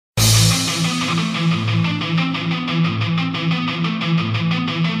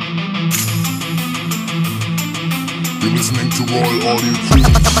listening to Roy Audio Crew.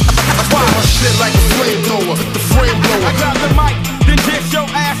 I fire my shit like a flamethrower, the frame blower. I grab the mic, then dish your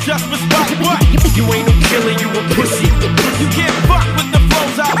ass just for spot. What? You ain't no killer, you a pussy. You can't fuck with the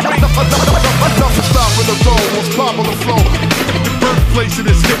flows I bring. Enough to stop in the zone, what's pop on the flow. The birthplace of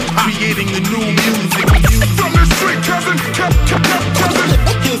this hip, creating the new music. From the street, cousin, cousin.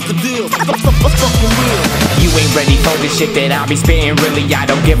 Here's the deal, what's fucking real? You ain't ready for the shit that I be spitting. Really, I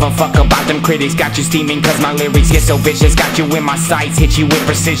don't give a fuck about them critics. Got you steaming cause my lyrics get so vicious. Got you in my sights, hit you with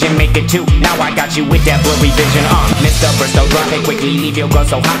precision. Make it two, now I got you with that blurry vision. Mr.Bristow, drop it quickly, leave your girl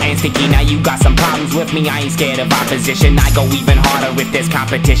so hot and sticky. Now you got some problems with me, I ain't scared of opposition. I go even harder if there's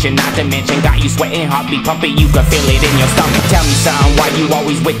competition. Not to mention, got you sweating, heartbeat pumping, you can feel it in your stomach. Tell me something, why you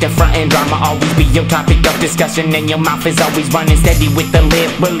always with the front end drama? Always be your topic of discussion and your mouth is always running steady with the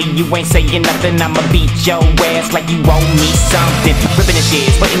lip. Really, you ain't saying nothing, I'ma beat your ass like you owe me something. Ripping the shit,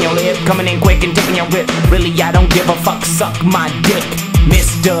 splitting your lip, coming in quick and taking your grip. Really, I don't give a fuck, suck my dick.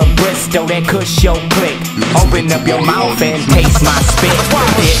 Mr.Bristow, that KushYo click. Open up your mouth and taste my spit. I fire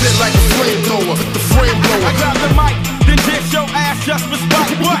my shit like a flamethrower, the frame blower. I grab the mic, then dish your ass just for spot.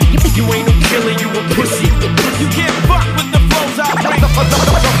 What? You ain't no killer, you a pussy. You can't fuck with the flows I bring.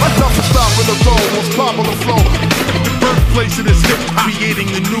 Enough to stop in the zone, what's pop on the flow. The birthplace of this hip,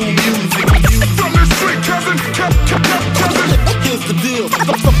 creating the new music. From the street, cousin, here's the deal,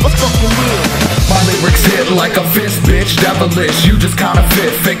 what's fucking real? My lyrics hit like a fist, bitch, devilish. You just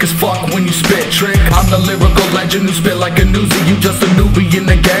counterfeit, fake as fuck when you spit, trick. I'm the lyrical legend who spit like a newsie. You just a newbie in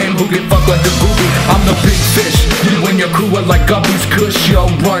the game who get fucked like a groupie. I'm the big fish, you and your crew are like guppies. KushYo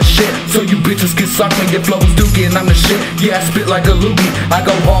run shit, so you bitches get sucked when your flow is dookie. And I'm the shit, yeah, I spit like a loogie. I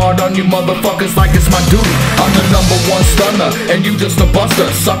go hard on you motherfuckers like it's my duty. I'm the #1 stunner, and you just a buster.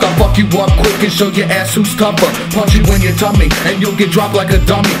 Suck, I'll fuck you up quick and show your ass who's tougher. Punch you in your tummy, and you'll get dropped like a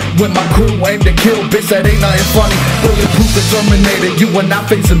dummy. When my crew aim to kill, bitch, that ain't nothing funny. Bulletproof and Terminator, you are not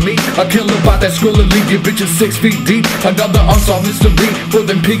facing me. A killer by that skrilla, leave your bitches 6 feet deep. Another unsolved mystery for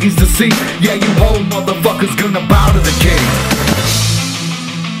them piggies to see. Yeah, you whole motherfuckers gonna bow to the king.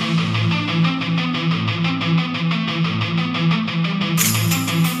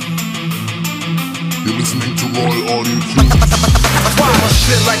 You're listening to Roy Audio Crew. I fire my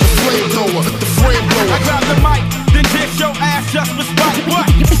shit like a flamethrower, the frame blower. I grab the mic, then dish your ass just for spot. What?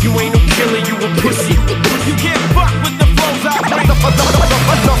 You ain't no killer, you a pussy. You can't fuck with the flows I bring. Enough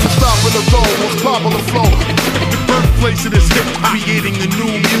to stop in the zone, what's pop on the flow. The birthplace of this hip, creating the new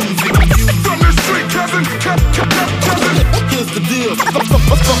music. From the street, cousin, here's the deal,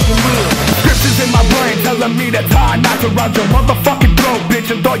 what's fucking real? Scriptures in my brain telling me to tie knots around your motherfucking throat, bitch,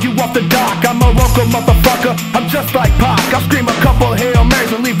 and throw you off the dock. I'm a local motherfucker, I'm just like Pac. I'll scream a couple Hail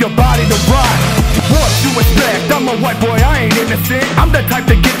Marys and leave your body to rot. What you expect? I'm a white boy, I ain't innocent. I'm the type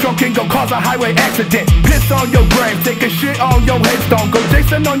to get drunk and go cause a highway accident. Piss on your grave, take a shit on your headstone. Go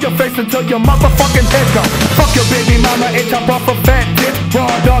Jason on your face until your motherfucking head gone. Fuck your baby mama and chop off a fat dick.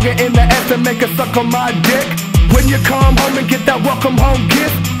 Raw dogging in the ass and make her suck on my dick. When you come home and get that welcome home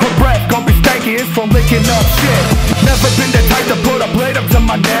kiss, her breath gon' be stanky, it's from licking up shit. Never been the type to put a blade up to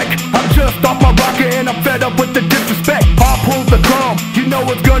my neck. I'm just off my rocker and I'm fed up with the disrespect. I'll pull the chrome, you know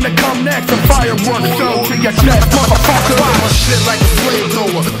what's gonna come next. A fireworks show to your chest, motherfucker. I fire my shit like a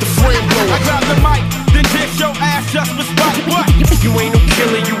flamethrower, the frame blower. I grab the mic, then dish your ass just for spot. What? You ain't no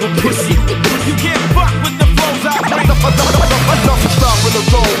killer, you a pussy. You can't fuck with the flows I bring. Enough to stop in the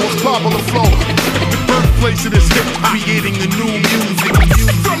zone, what's pop on the flow. The birthplace of this hip, creating the new